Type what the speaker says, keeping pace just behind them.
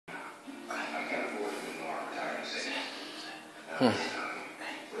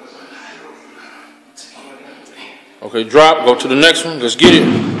Okay, drop. Go to the next one. Let's get it.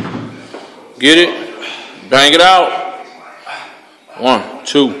 Get it. Bang it out. 1,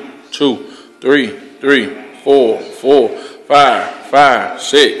 2, 2, 3, 3, 4, 4, 5, 5,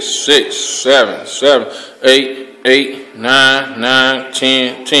 6, 6, 7, 7, 8, 8, 9, 9,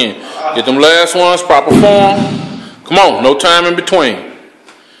 10, 10. Get them last ones, proper form. Come on, no time in between.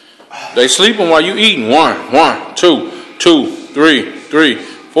 They sleeping while you eating. 1, 1, 2, 2, 3, 3,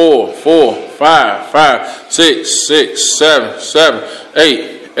 4, 4, 5, 5, 6, 6, 7, 7,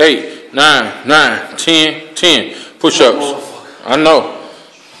 8, 8, 9, 9, 10, 10. Push-ups. I know.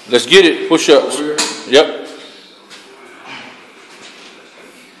 Let's get it. Push-ups. Yep.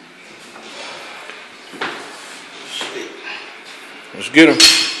 Let's get them.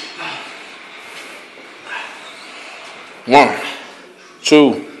 1,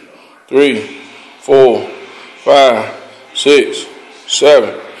 2, 3, 4, 5, 6,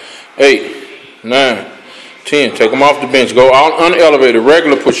 7, 8, 9, 10. Take them off the bench. Go out unelevated,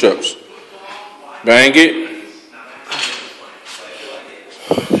 regular push-ups. Bang it.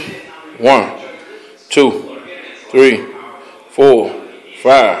 1, 2, 3, 4,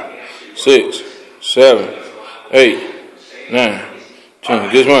 5, 6, 7, 8, 9,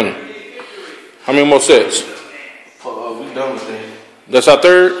 10. Get money. How many more sets? We done with that. That's our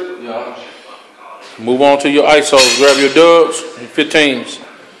third? Yeah. Move on to your ISOs. Grab your dubs and 15s.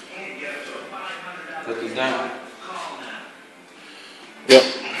 Put this down. Yep.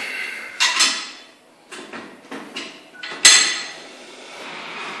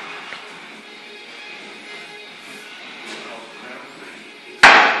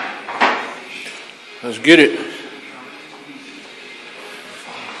 Let's get it.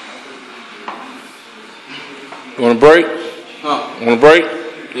 You want a break? Huh? Want a break?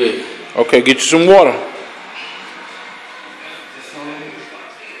 Yeah. Okay, get you some water.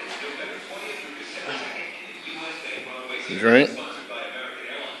 Drink.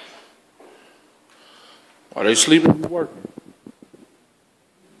 While they sleeping, you working.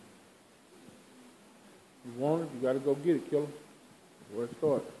 You want it, you gotta go get it, killer. Where it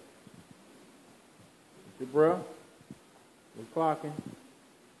starts. Get your breath. We're clocking.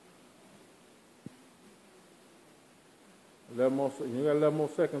 11 more. You got 11 more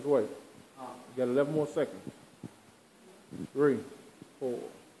seconds. Wait. You got 11 more seconds. 3, 4,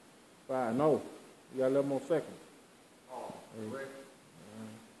 5. No. You got 11 more seconds.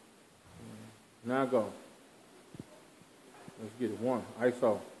 Now go. Let's get it. 1.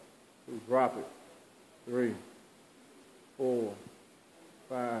 ISO. 2. Drop it. 3, 4,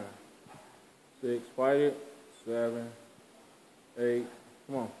 5, 6. Fight it. 7, 8.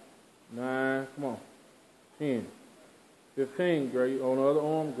 Come on. 9. Come on. 10. 15. Great. On the other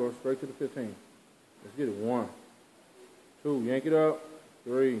arm, go straight to the 15. Let's get it. 1, 2. Yank it up.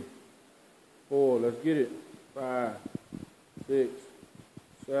 3, 4. Let's get it. 5, 6,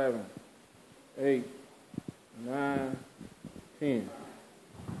 7, 8, 9, 10.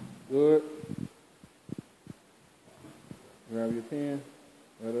 Good. Grab your 10.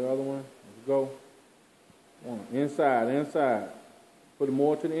 Grab the other one. Let's go. 1. Inside, inside. Put it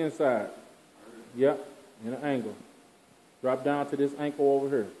more to the inside. Yep. In an angle. Drop down to this ankle over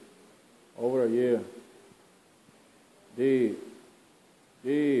here. Over there, yeah. Dig.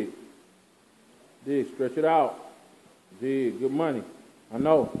 Dig. Dig. Stretch it out. Dig. Good money. I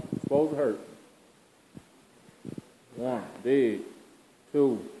know. It's supposed to hurt. 1. Dig.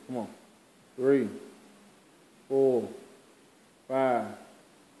 2. Come on. 3, 4, 5,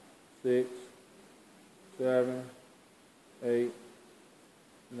 6, 7, 8,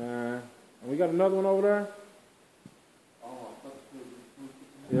 9. And we got another one over there?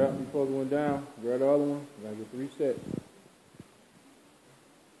 Yeah, you supposed to went down. Grab the other one. You gotta get 3 sets.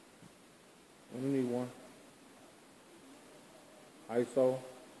 Only need 1. ISO.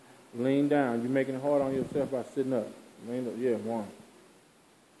 Lean down. You're making it hard on yourself by sitting up. Lean up. Yeah, 1,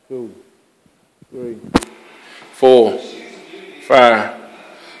 2, 3, 4, 5,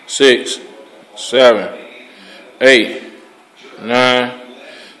 6, 7, 8, 9,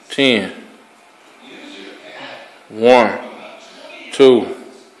 10. 1, 2,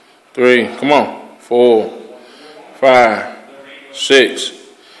 3. Come on. 4, 5, 6,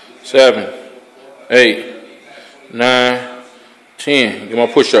 7, 8, 9, 10. Get my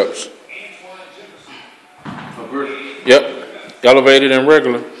push-ups. Yep. Elevated and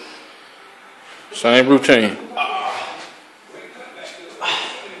regular. Same routine.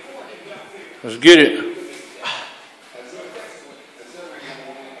 Let's get it.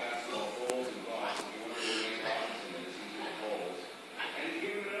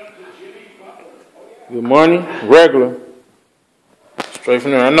 Good morning. Regular. Straight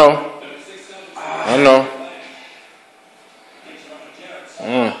from there. I know. I know.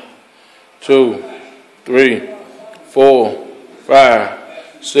 1, 2, 3, 4, 5,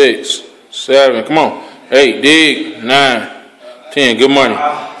 6, 7. Come on. 8, dig. 9, 10. Good money.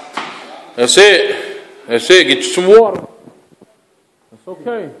 That's it. That's it. Get you some water. That's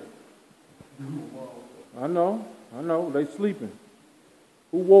okay. I know. I know. They sleeping.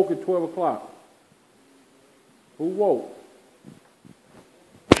 Who woke at 12 o'clock? Who woke?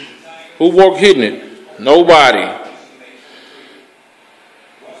 Who woke hitting it? Nobody.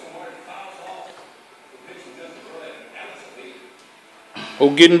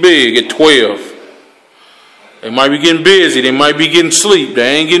 Who getting big at 12? They might be getting busy. They might be getting sleep.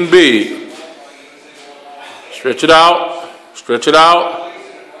 They ain't getting big. Stretch it out. Stretch it out.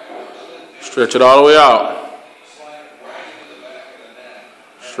 Stretch it all the way out.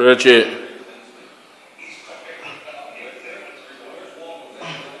 Stretch it.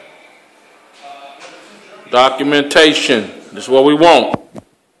 Documentation. This is what we want.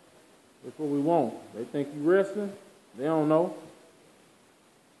 That's what we want. They think you resting. They don't know.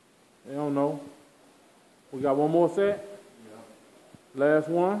 They don't know. We got one more set. Last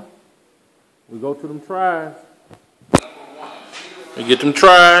one. We go to them tries. We get them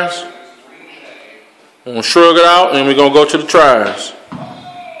tries. We're going to shrug it out, and we're going to go to the tries.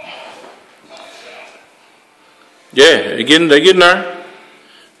 Yeah, they getting there.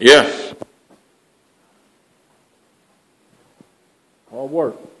 Yeah. All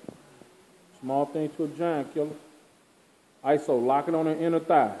work. Small thing to a giant killer. ISO, lock it on the inner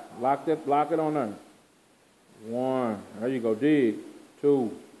thigh. Lock it on there. 1. There you go. Dig.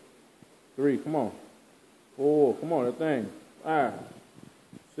 2, 3. Come on. 4. Come on, that thing. 5,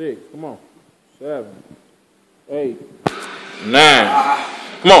 6. Come on. 7, 8, 9.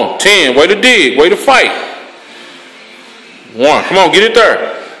 Come on. 10. Way to dig. Way to fight. 1. Come on. Get it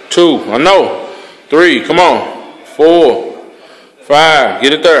there. 2. I know. 3. Come on. 4, 5.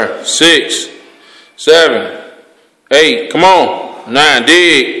 Get it there. 6, 7, 8. Come on. 9.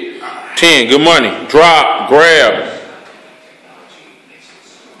 Dig. 10. Good money. Drop. Grab.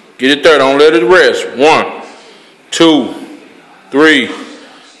 Get it there. Don't let it rest. 1, 2, 3,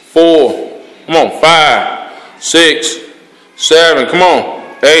 4. Come on. 5, 6, 7. Come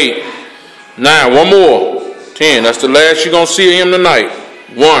on. 8, 9. One more. 10. That's the last you're going to see of him tonight.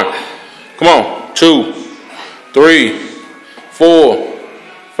 1. Come on. 2, 3, 4,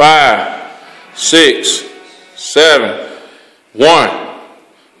 5, 6, 7. 1,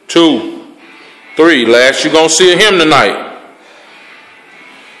 2, 3. Last you're going to see of him tonight.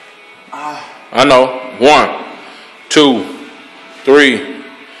 I know. 1, 2, 3,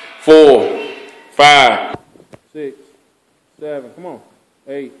 4, 5, 6, 7. Come on.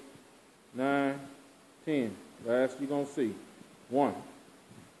 8, 9, 10. Last you're going to see. 1,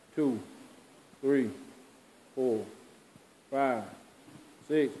 2, 3, 4, 5,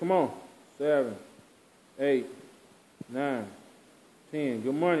 6. Come on. 7, 8, 9, 10.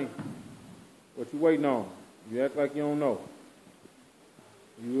 Good money. What you waiting on? You act like you don't know.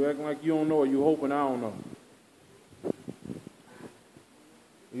 You acting like you don't know, or you hoping I don't know.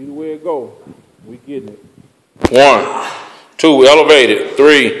 Either way it go, we getting it. 1, 2, elevated.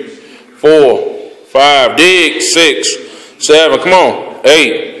 3, 4, 5, dig. 6, 7, come on.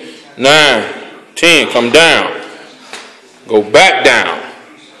 8, 9, 10, come down. Go back down.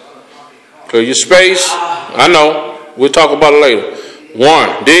 Clear your space. I know. We'll talk about it later.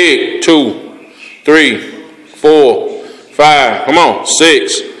 1, dig. 2, 3, 4, 5, come on.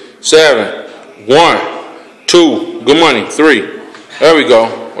 6, 7, 1, 2, good money. 3. There we go.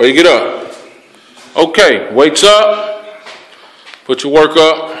 Where you get up? Okay, weights up. Put your work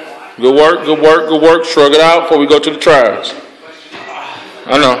up. Good work, good work, good work. Shrug it out before we go to the tries.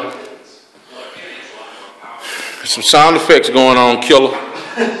 I know. There's some sound effects going on, killer.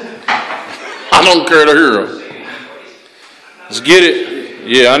 I don't care to hear them. Let's get it.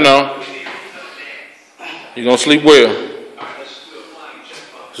 Yeah, I know. You're going to sleep well.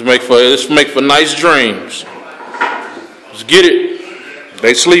 Let's make for nice dreams. Let's get it.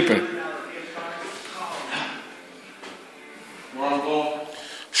 They sleeping.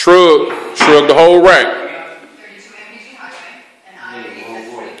 Shrug the whole rack.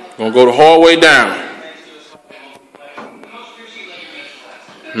 Gonna go the hard way down.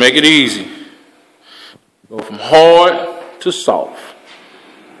 Make it easy. Go from hard to soft.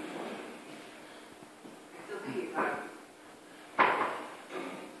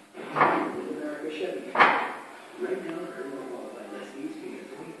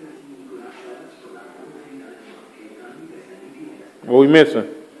 What we missing?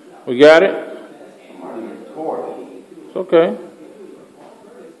 We got it? It's okay.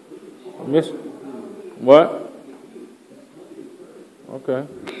 Miss? What? Okay.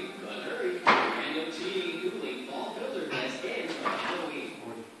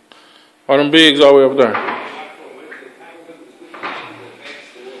 Are them bigs all the way up there?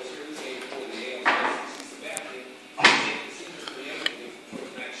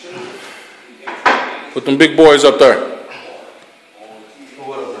 Put them big boys up there.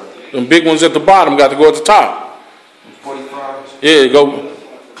 Them big ones at the bottom got to go at the top. 45. Yeah, go.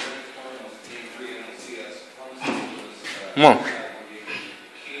 Come on.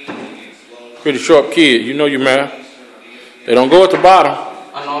 Pretty sharp kid. You know your math. They don't go at the bottom.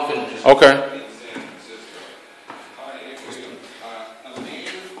 I know I'm finished. Okay.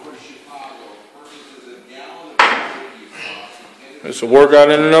 It's a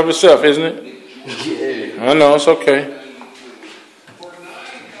workout in and of itself, isn't it? Yeah. I know, it's okay.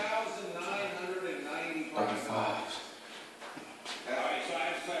 35.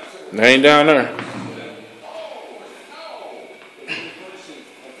 They ain't down there.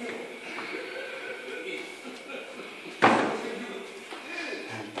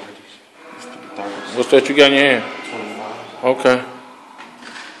 What's that you got in your hand? 25. Okay.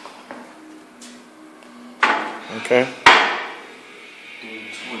 Okay.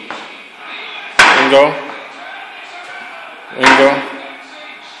 Bingo. Bingo.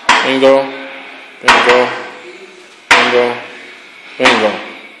 Bingo. Bingo. Bingo. Bingo.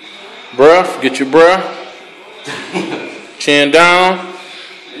 Breath. Get your breath. Chin down.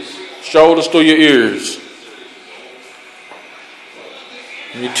 Shoulders through your ears.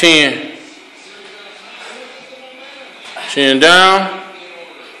 Your 10. Chin down.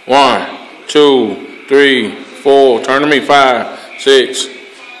 1, 2, 3, 4. Turn to me. 5, 6,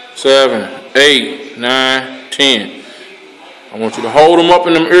 7, 8, 9, 10. I want you to hold them up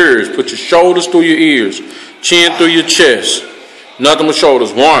in them ears. Put your shoulders through your ears. Chin through your chest. Nothing but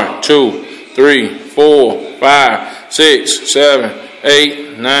shoulders. 1, 2, 3, 4, 5, 6, 7,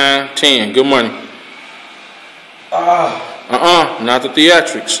 8, 9, 10. Good money. Not the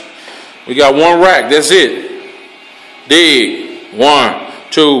theatrics. We got one rack. That's it. Dig. 1,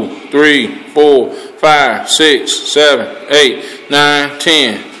 2, 3, 4, 5, 6, 7, 8, 9,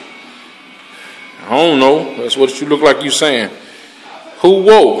 10. I don't know. That's what you look like you saying. Who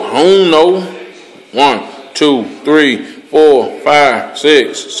woke? I don't know. 1, 2, 3, 4, 5,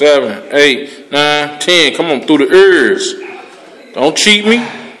 6, 7, 8, 9, 10. Come on, through the ears. Don't cheat me.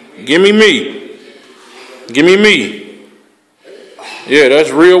 Give me me. Give me me. Yeah,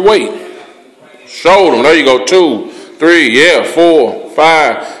 that's real weight. Show them. There you go. 2, 3, yeah, 4,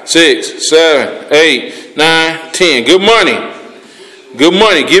 5, 6, 7, 8, 9, 10. Good money. Good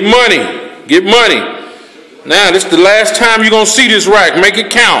money. Get money. Get money. Now, this is the last time you're going to see this rack. Make it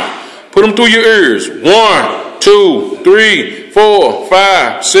count. Put them through your ears. 1, 2, 3, 4,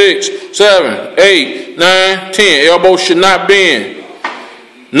 5, 6, 7, 8, 9, 10. Elbows should not bend.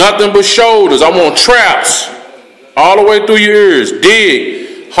 Nothing but shoulders. I want traps all the way through your ears.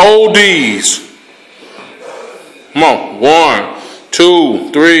 Dig. Hold these. Come on. 1,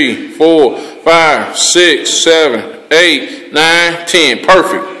 2, 3, 4, 5, 6, 7, 8, 9, 10.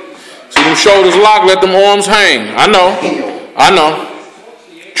 Perfect. See them shoulders locked, let them arms hang. I know. I know.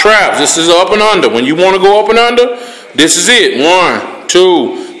 Traps. This is up and under. When you want to go up and under, this is it. 1,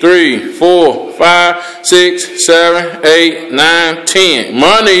 2, 3, 4, 5, 6, 7, 8, 9, 10.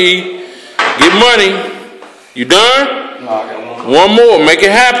 Money. Get money. You done? No, I got one. One more. Make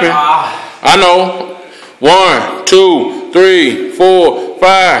it happen. I know. 1, 2, 3, 4,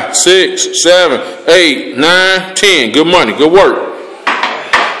 5, 6, 7, 8, 9, 10. Good money. Good work.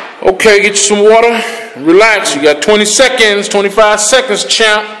 Okay, get you some water. Relax. You got 20 seconds, 25 seconds,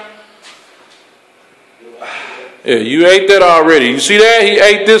 champ. Yeah, you ate that already. You see that? He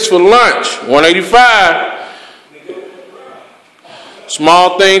ate this for lunch. 185.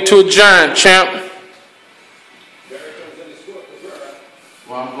 Small thing to a giant, champ.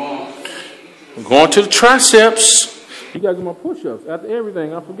 Where I'm going? I'm going to the triceps. You got to get my push-ups. After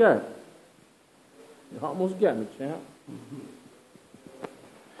everything, I forgot. You almost got me, champ.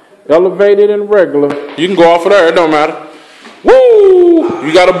 Elevated and regular. You can go off of there. It don't matter. Woo!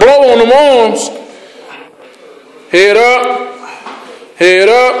 You got to blow on them arms. Head up. Head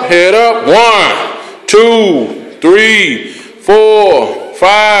up. Head up. 1, 2, 3, 4,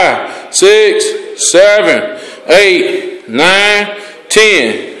 5, 6, 7, 8, 9,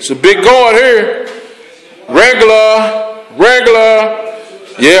 10. It's a big guard here. Regular. Regular.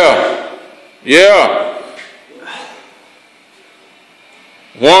 Yeah. Yeah.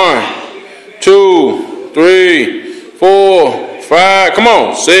 1, 2, 3, 4, 5. Come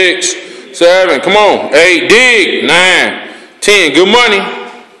on. 6, 7. Come on. 8. Dig. 9, 10. Good money.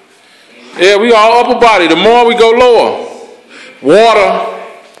 Yeah, we all upper body. The more we go lower. Water.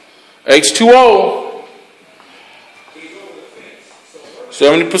 H2O.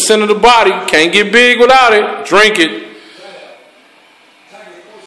 70% of the body. Can't get big without it. Drink it.